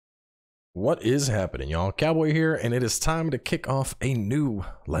What is happening, y'all? Cowboy here, and it is time to kick off a new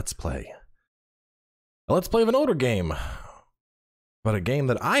Let's Play. A Let's Play of an older game, but a game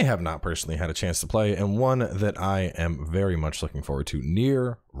that I have not personally had a chance to play, and one that I am very much looking forward to,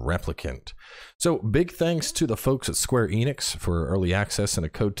 NieR Replicant. So, big thanks to the folks at Square Enix for early access and a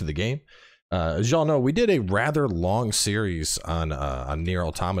code to the game. As y'all know, we did a rather long series on NieR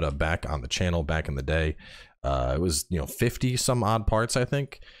Automata back on the channel back in the day. It was, 50 some odd parts, I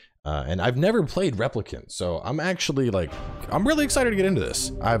think. And I've never played Replicant, so I'm actually I'm really excited to get into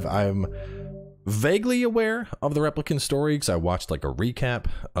this. I'm vaguely aware of the Replicant story because I watched like a recap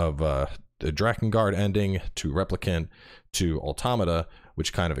of the Drakengard ending to Replicant to Automata,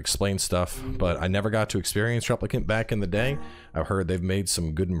 which kind of explains stuff, but I never got to experience Replicant back in the day. I've heard they've made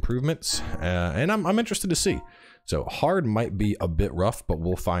some good improvements, and I'm interested to see. So hard might be a bit rough, but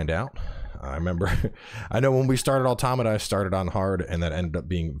we'll find out. I remember, I know when we started Automata, I started on hard, and that ended up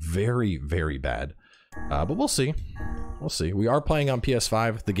being very, very bad. But we'll see. We'll see. We are playing on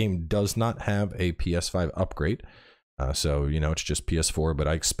PS5. The game does not have a PS5 upgrade. So, it's just PS4, but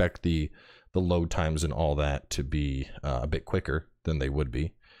I expect the load times and all that to be a bit quicker than they would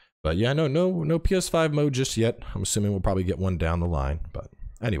be. But yeah, no PS5 mode just yet. I'm assuming we'll probably get one down the line. But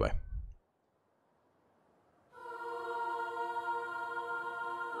anyway.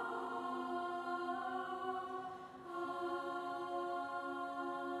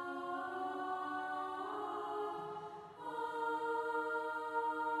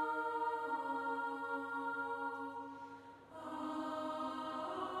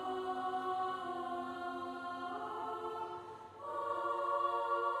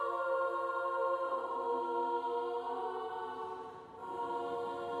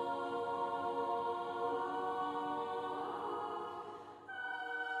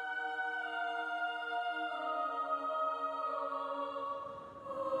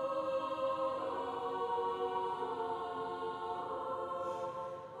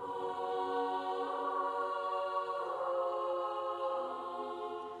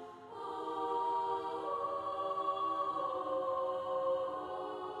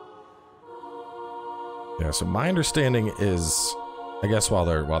 Yeah, so my understanding is, I guess while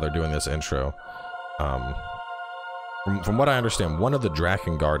they're doing this intro, from what I understand, one of the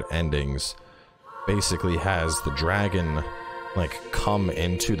Drakengard endings basically has the dragon come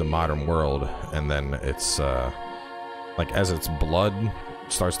into the modern world, and then it's as its blood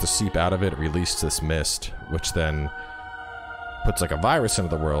starts to seep out of it, it releases this mist, which then puts a virus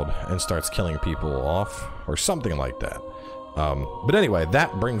into the world and starts killing people off, or something like that. But anyway,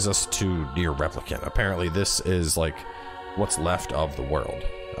 that brings us to NieR Replicant. Apparently this is what's left of the world.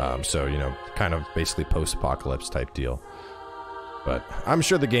 So, kind of basically post-apocalypse type deal. But I'm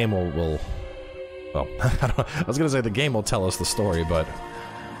sure the game will well, I was gonna say the game will tell us the story, but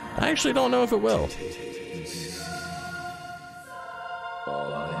I actually don't know if it will.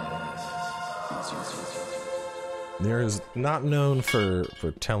 NieR is not known for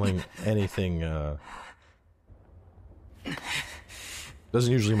telling anything,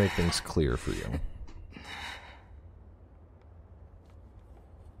 doesn't usually make things clear for you.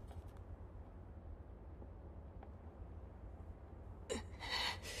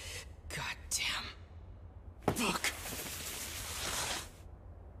 Goddamn book.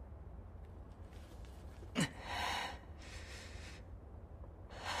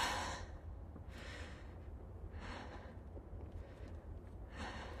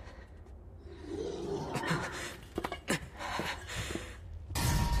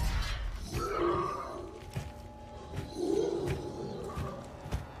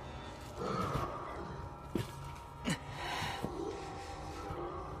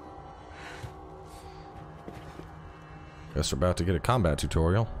 Guess we're about to get a combat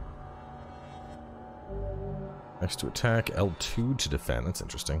tutorial. X to attack, L2 to defend. That's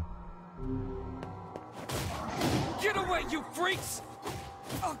interesting. Get away, you freaks!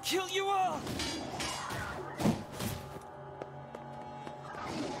 I'll kill you all!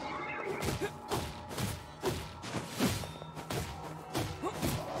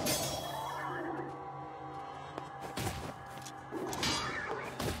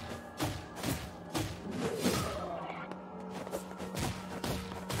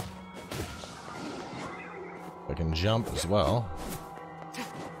 I can jump as well.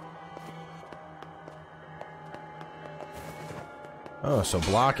 Oh, so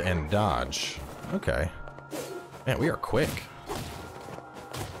block and dodge. Okay. Man, we are quick.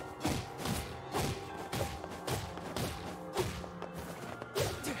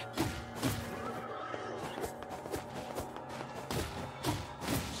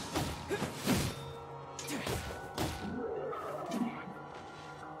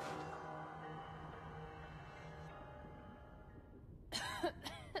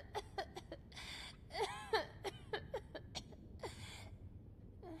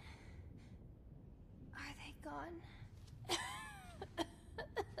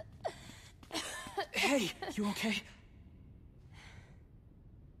 okay? You okay?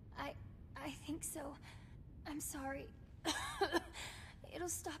 I think so. I'm sorry. It'll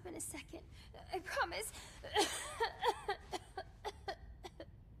stop in a second. I promise.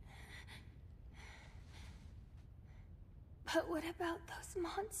 But what about those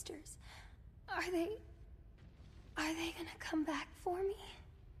monsters? Are they gonna come back for me?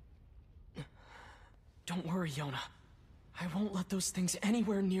 Don't worry, Yonah. I won't let those things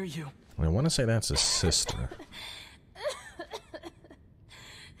anywhere near you. I want to say that's his sister.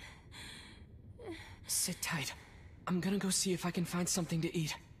 Sit tight. I'm gonna go see if I can find something to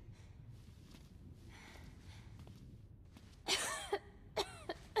eat.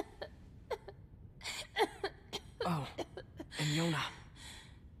 Oh, and Yonah.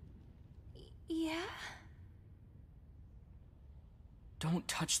 Yeah? Don't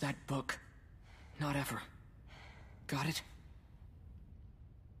touch that book. Not ever. Got it?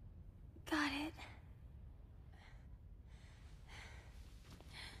 Got it.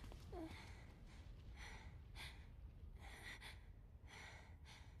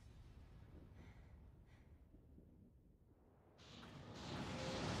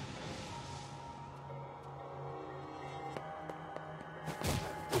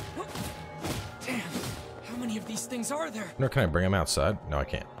 Damn! How many of these things are there? No, can I bring him outside? No, I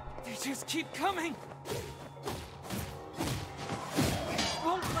can't. They just keep coming!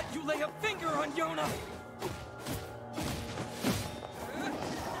 Won't let you lay a finger on Yonah!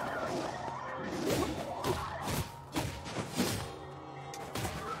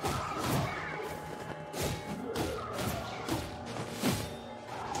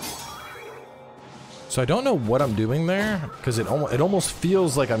 So I don't know what I'm doing there, because it almost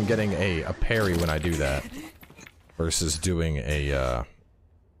feels like I'm getting a parry when I do that, versus doing a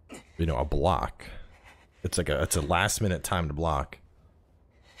you know, a block. It's like it's a last minute timed block.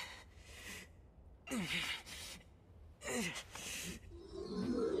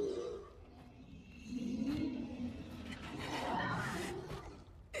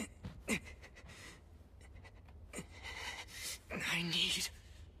 I need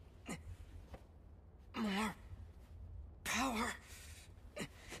more power.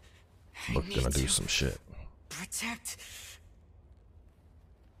 We're gonna do some shit. Protect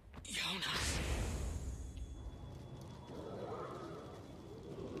Yonah.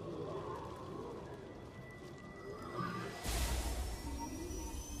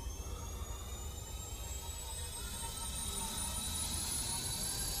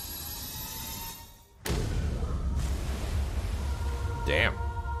 Damn.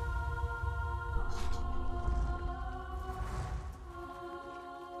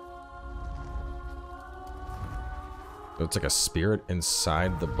 So it's like a spirit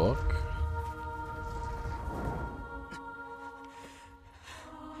inside the book.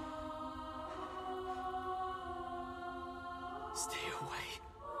 Stay away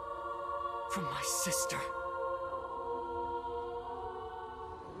from my sister.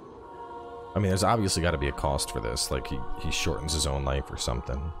 I mean, there's obviously got to be a cost for this. Like, he shortens his own life or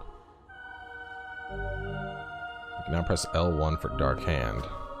something. You can now press L1 for Dark Hand.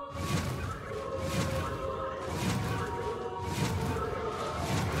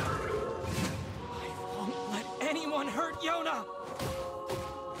 I won't let anyone hurt Yonah!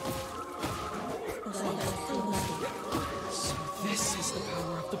 So this is the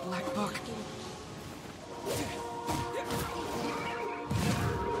power of the Black Book.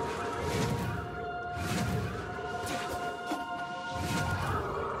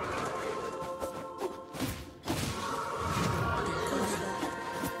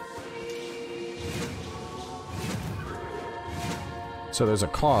 So there's a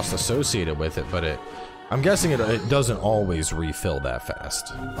cost associated with it, but I'm guessing it doesn't always refill that fast.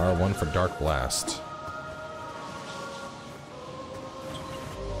 R1 for Dark Blast.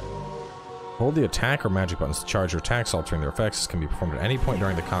 Hold the attack or magic buttons to charge your attacks, altering their effects. This can be performed at any point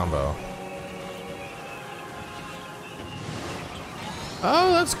during the combo.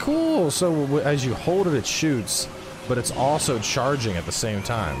 Oh, that's cool! So as you hold it, it shoots, but it's also charging at the same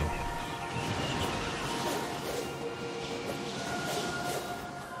time.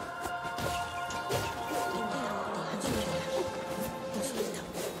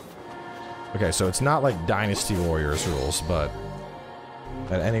 Okay, so it's not like Dynasty Warriors rules, but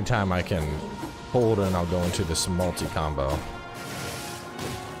at any time I can hold and I'll go into this multi-combo.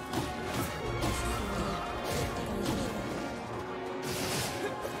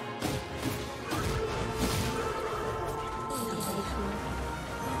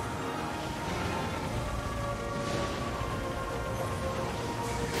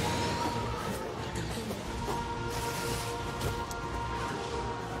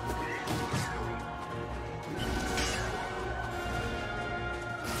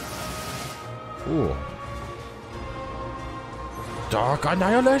 Ooh. Dark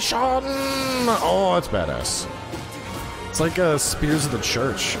Annihilation! Oh, that's badass. It's like Spears of the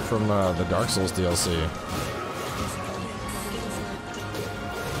Church from the Dark Souls DLC.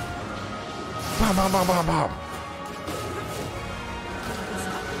 Bam, bam, bam, bam, bam.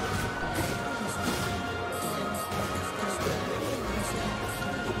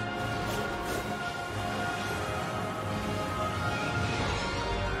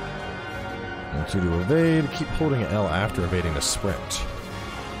 And to evade, keep holding L after evading to sprint.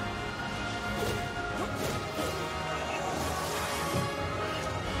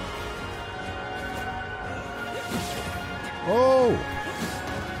 Oh!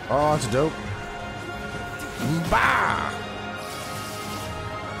 Oh, that's dope. Bah!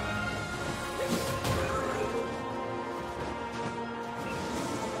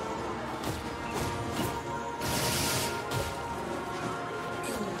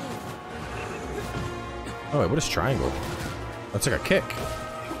 Oh, wait, what is triangle? That's like a kick.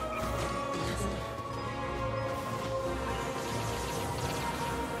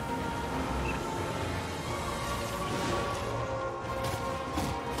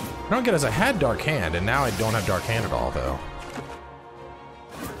 I don't get as I had Dark Hand, and now I don't have Dark Hand at all, though.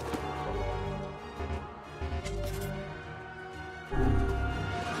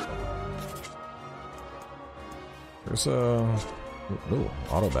 There's a... Ooh,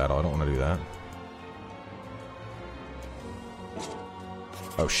 auto battle. I don't want to do that.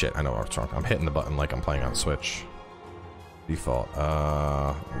 Oh shit, I know what's wrong. I'm hitting the button like I'm playing on Switch. Default.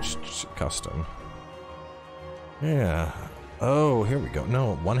 Just custom. Yeah. Oh, here we go.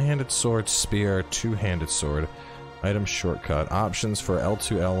 No, one-handed sword, spear, two-handed sword. Item shortcut. Options for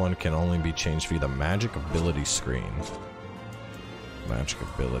L2, L1 can only be changed via the magic ability screen. Magic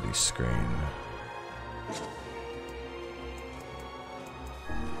ability screen.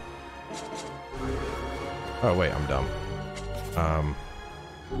 Oh wait, I'm dumb.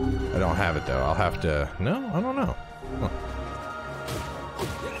 I don't have it though. I'll have to... No, I don't know. Huh.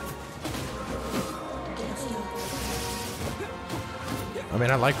 I mean,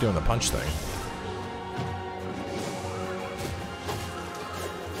 I like doing the punch thing.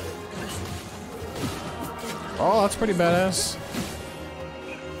 Oh, that's pretty badass.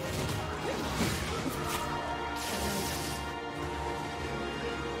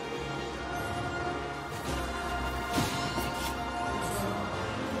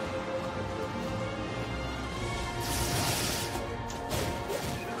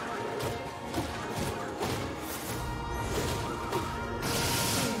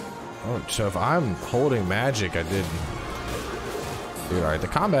 So if I'm holding magic, I did... Dude, alright, the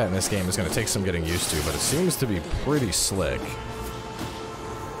combat in this game is going to take some getting used to, but it seems to be pretty slick.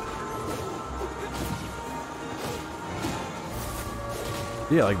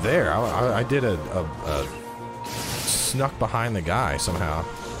 Yeah, like there, I did a snuck behind the guy somehow.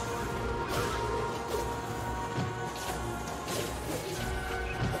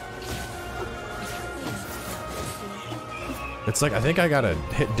 It's like, I think I gotta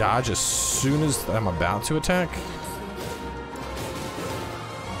hit dodge as soon as I'm about to attack.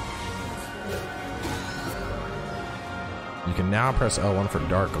 You can now press L1 for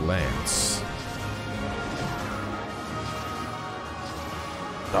Dark Lance.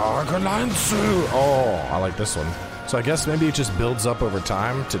 Dark Lance! Oh, I like this one. So I guess maybe it just builds up over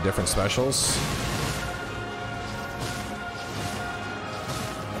time to different specials.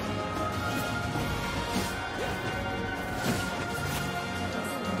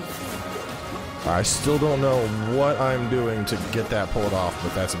 I still don't know what I'm doing to get that pulled off,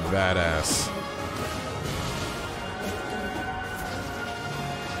 but that's badass.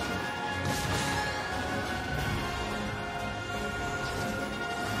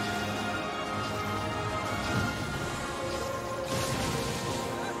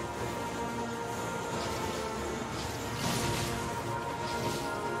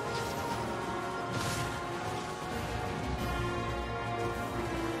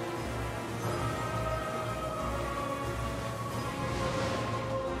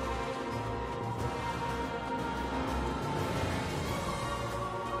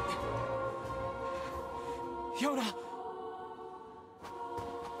 Yonah!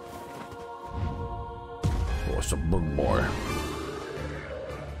 Oh, it's a big boy.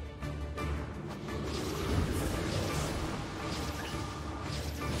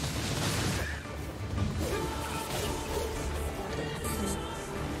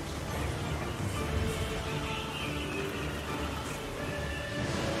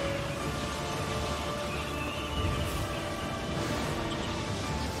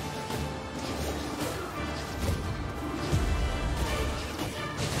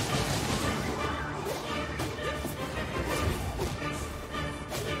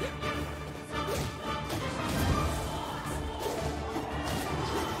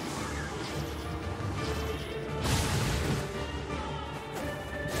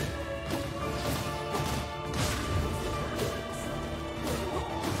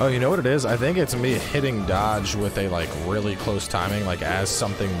 Oh, you know what it is? I think it's me hitting dodge with a, like, really close timing, like, as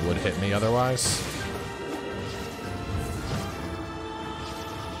something would hit me otherwise.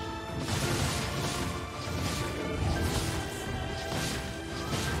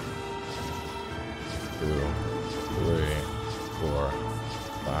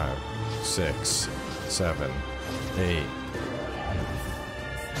 Six, 7, 8.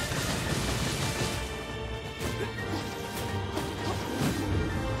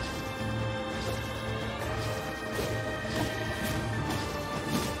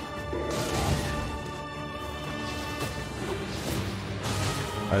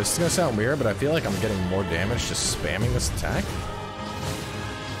 This is gonna sound weird, but I feel like I'm getting more damage just spamming this attack.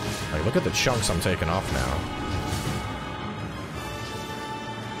 Like, look at the chunks I'm taking off now.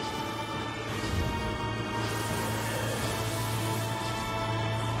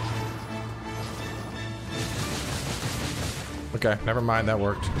 Okay, never mind, that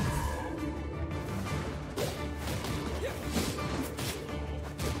worked.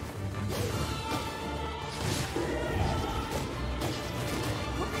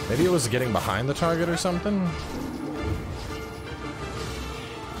 Maybe it was getting behind the target or something?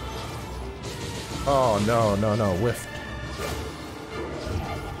 Oh, no, no, no, whiffed.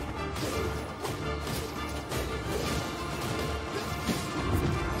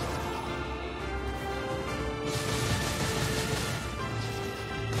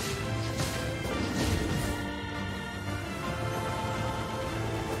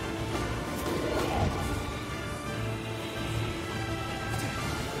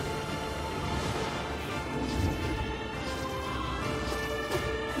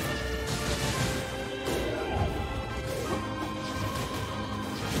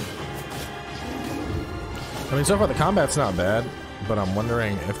 I mean, so far the combat's not bad, but I'm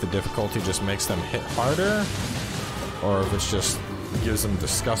wondering if the difficulty just makes them hit harder, or if it's just gives them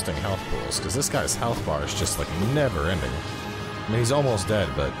disgusting health pools, because this guy's health bar is just, like, never ending. I mean, he's almost dead,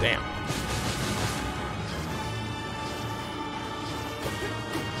 but damn.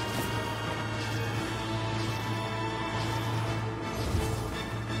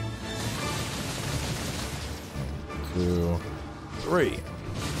 One, 2, 3.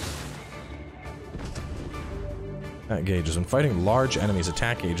 Attack gauges. When fighting large enemies,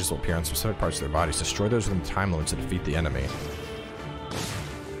 attack gauges will appear on specific parts of their bodies. Destroy those within time limits to defeat the enemy.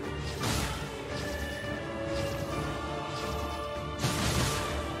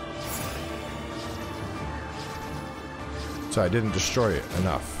 So I didn't destroy it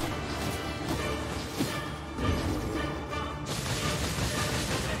enough.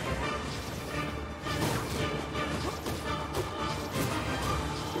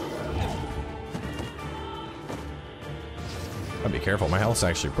 Be careful, my health's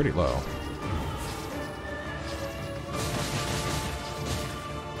actually pretty low.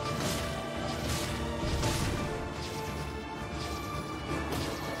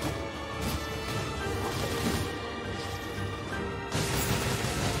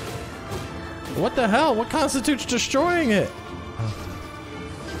 What the hell? What constitutes destroying it?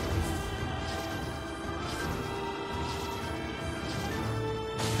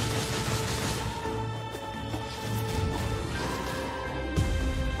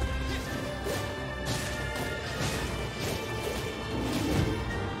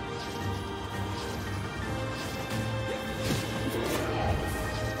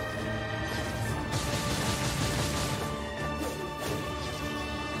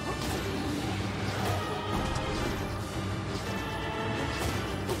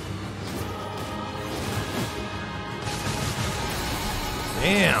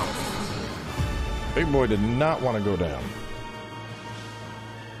 Damn! Big boy did not want to go down.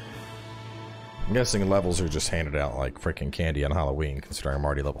 I'm guessing levels are just handed out like freaking candy on Halloween, considering I'm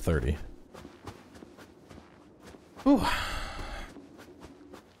already level 30. Whew.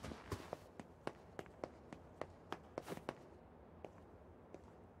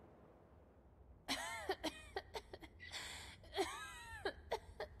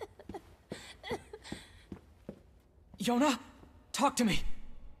 Yonah, talk to me.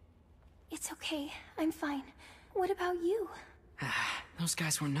 It's okay. I'm fine. What about you? Those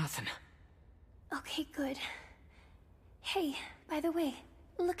guys were nothing. Okay, good. Hey, by the way,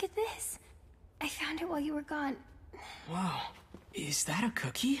 look at this. I found it while you were gone. Whoa, is that a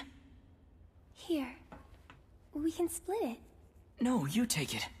cookie? Here. We can split it. No, you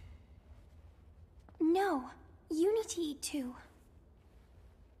take it. No, you need to eat too.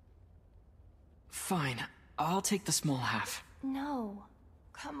 Fine, I'll take the small half. No.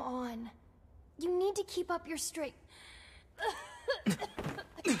 Come on. You need to keep up your straight.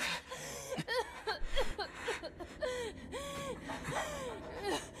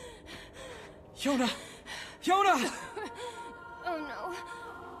 Yonah! Yonah! Oh no.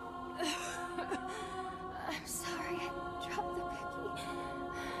 I'm sorry, I dropped the cookie.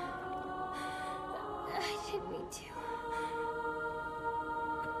 I didn't mean to.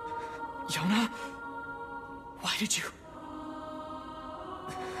 Yonah? Why did you?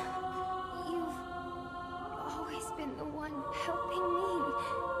 You've always been the one helping me.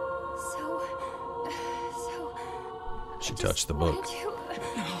 So She I touched just the book. wanted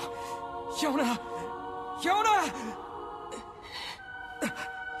to- No. Yonah! Yonah!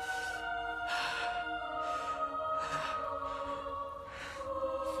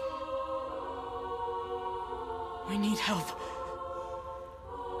 We need help.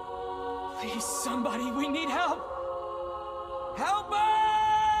 Please, somebody, we need help! Help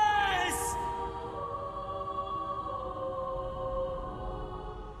us!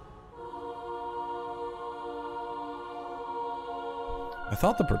 I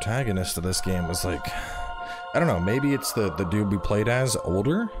thought the protagonist of this game was like, I don't know, maybe it's the dude we played as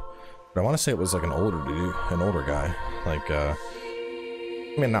older, but I want to say it was like an older dude, an older guy. Like, I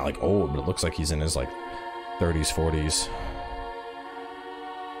mean, not like old, but it looks like he's in his like 30s, 40s.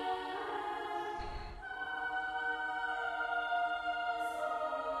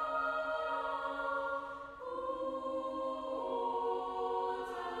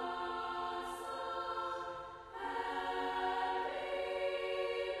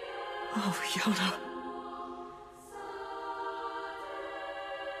 Oh, Yonah.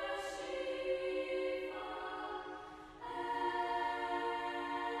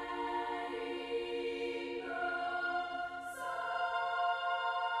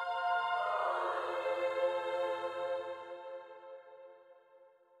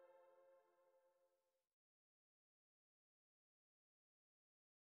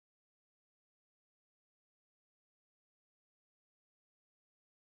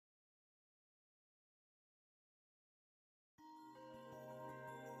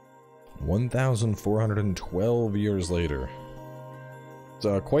 $1,412 years later. It's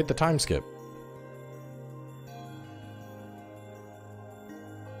quite the time skip.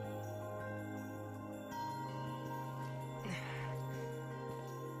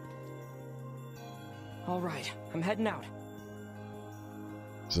 All right, I'm heading out.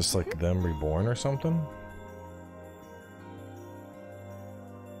 Is this like them reborn or something?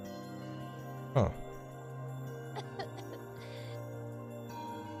 Huh.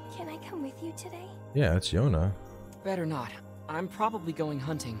 Can I come with you today? Yeah, it's Yonah. Better not. I'm probably going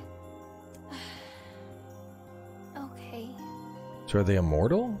hunting. Okay. So are they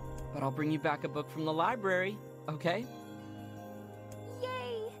immortal? But I'll bring you back a book from the library, okay?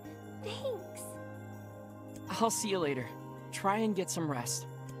 Yay! Thanks. I'll see you later. Try and get some rest.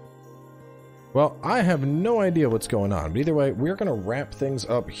 Well, I have no idea what's going on, but either way, we're going to wrap things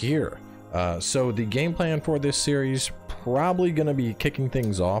up here. So the game plan for this series, probably going to be kicking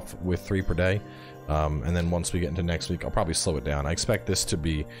things off with 3 per day. And then once we get into next week, I'll probably slow it down. I expect this to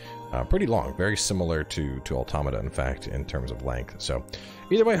be pretty long, very similar to Automata, in fact, in terms of length. So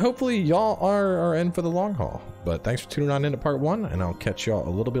either way, hopefully y'all are in for the long haul. But thanks for tuning on into part 1, and I'll catch y'all a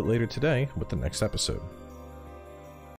little bit later today with the next episode.